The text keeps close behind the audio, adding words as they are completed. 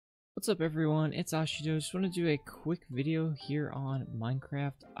What's up everyone, it's Ashido. Just want to do a quick video here on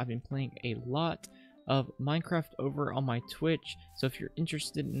Minecraft. I've been playing a lot of Minecraft over on my Twitch, so if you're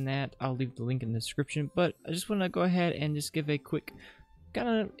interested in that, I'll leave the link in the description. But I just want to go ahead and just give a quick kind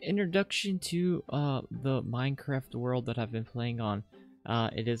of introduction to the Minecraft world that I've been playing on.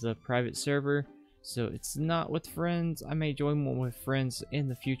 It is a private server, so it's not with friends. I may join one with friends in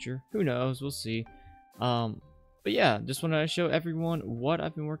the future. Who knows? We'll see. But yeah, just want to show everyone what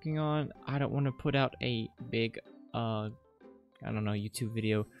I've been working on. I don't want to put out a big, I don't know, YouTube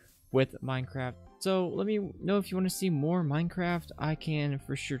video with Minecraft. So let me know if you want to see more Minecraft. I can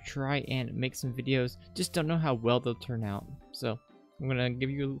for sure try and make some videos. Just don't know how well they'll turn out. So I'm going to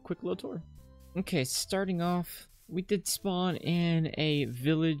give you a quick little tour. Okay, starting off, we did spawn in a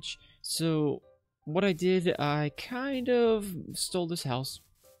village. So what I did, I kind of stole this house.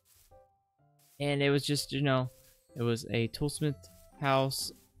 And it was just, you know, it was a toolsmith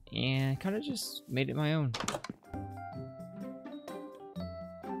house and kind of just made it my own.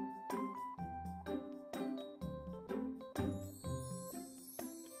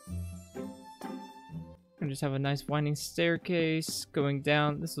 I just have a nice winding staircase going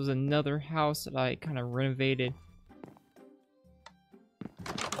down. This was another house that I kind of renovated.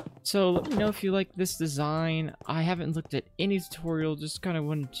 So let me know if you like this design. I haven't looked at any tutorial, just kind of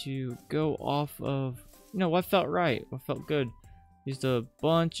wanted to go off of, you know, what felt right, what felt good. Used a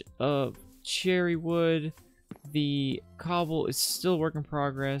bunch of cherry wood. The cobble is still work in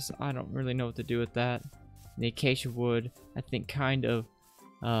progress. I don't really know what to do with that. The acacia wood, I think, kind of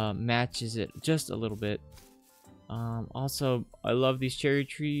matches it just a little bit. Also, I love these cherry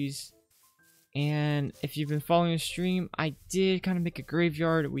trees. And if you've been following the stream, I did kind of make a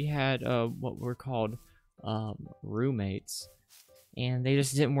graveyard. We had what were called roommates, and they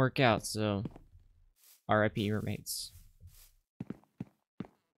just didn't work out, so RIP roommates.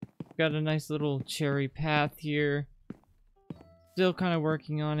 Got a nice little cherry path here. Still kind of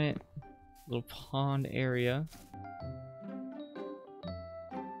working on it. Little pond area.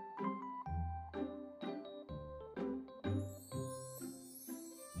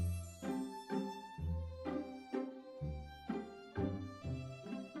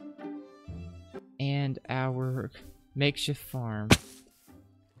 And our makeshift farm.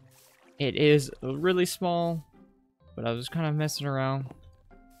 It is really small, but I was kind of messing around,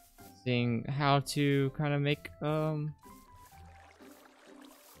 seeing how to kind of make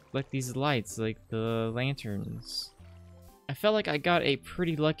like these lights, like the lanterns. I felt like I got a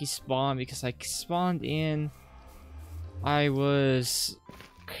pretty lucky spawn because I spawned in. I was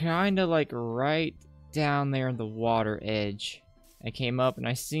kind of like right down there in the water edge. I came up and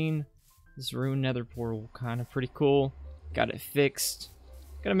I seen this ruined nether portal, kind of pretty cool. Got it fixed.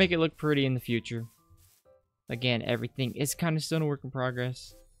 Gotta make it look pretty in the future. Again, everything is kind of still in work in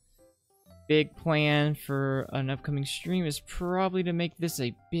progress. Big plan for an upcoming stream is probably to make this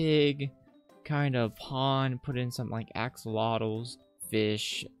a big kind of pond. Put in something like axolotls,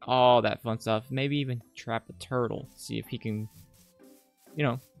 fish, all that fun stuff. Maybe even trap a turtle. See if he can, you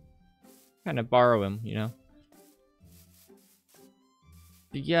know, kind of borrow him, you know.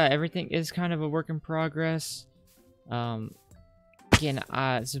 But yeah, everything is kind of a work in progress. Again,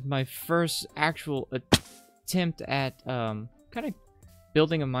 this is my first actual attempt at kind of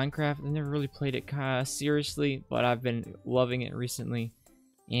building a Minecraft. I never really played it kind of seriously, but I've been loving it recently.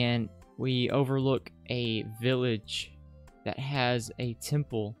 And we overlook a village that has a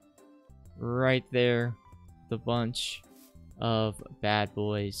temple right there. The bunch of bad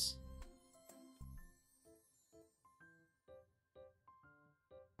boys.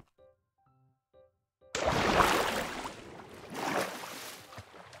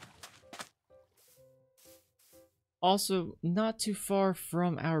 Also, not too far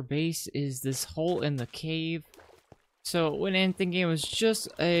from our base is this hole in the cave. So, went in thinking it was just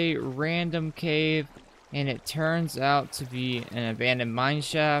a random cave, and it turns out to be an abandoned mine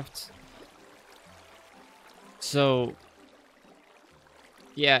shaft. So,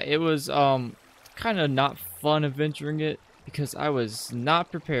 yeah, it was kind of not fun adventuring it because I was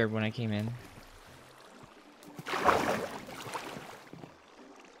not prepared when I came in.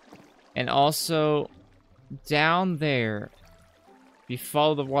 And also, down there, if you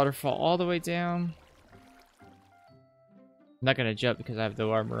follow the waterfall all the way down, I'm not gonna jump because I have the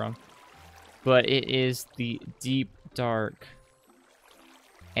armor on, but it is the deep dark,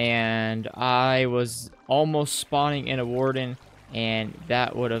 and I was almost spawning in a warden, and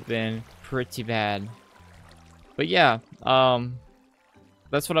that would have been pretty bad. But yeah,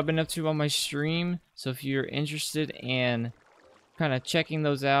 that's what I've been up to on my stream. So if you're interested in kind of checking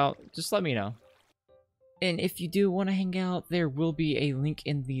those out, just let me know. And if you do want to hang out, there will be a link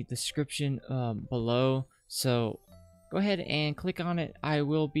in the description below. So go ahead and click on it. I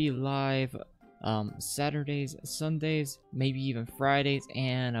will be live Saturdays, Sundays, maybe even Fridays,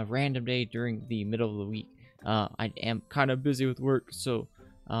 and a random day during the middle of the week. I am kind of busy with work, so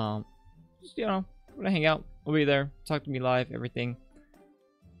just, want to hang out. I'll be there. Talk to me live, everything.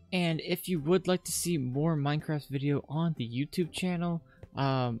 And if you would like to see more Minecraft video on the YouTube channel,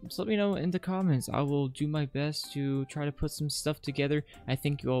 just let me know in the comments. I will do my best to try to put some stuff together I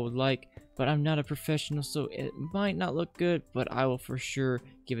think you all would like, but I'm not a professional, so it might not look good, but I will for sure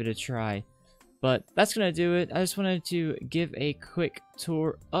give it a try. But that's gonna do it. I just wanted to give a quick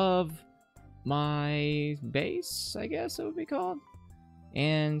tour of my base, I guess it would be called,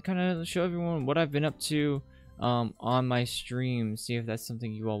 and kind of show everyone what I've been up to on my stream. See if that's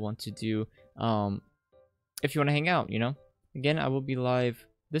something you all want to do. If you want to hang out, Again, I will be live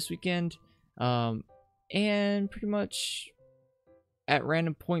this weekend, and pretty much at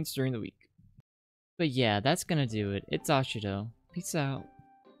random points during the week. But yeah, that's gonna do it. It's Ashido. Peace out.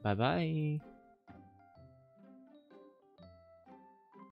 Bye-bye.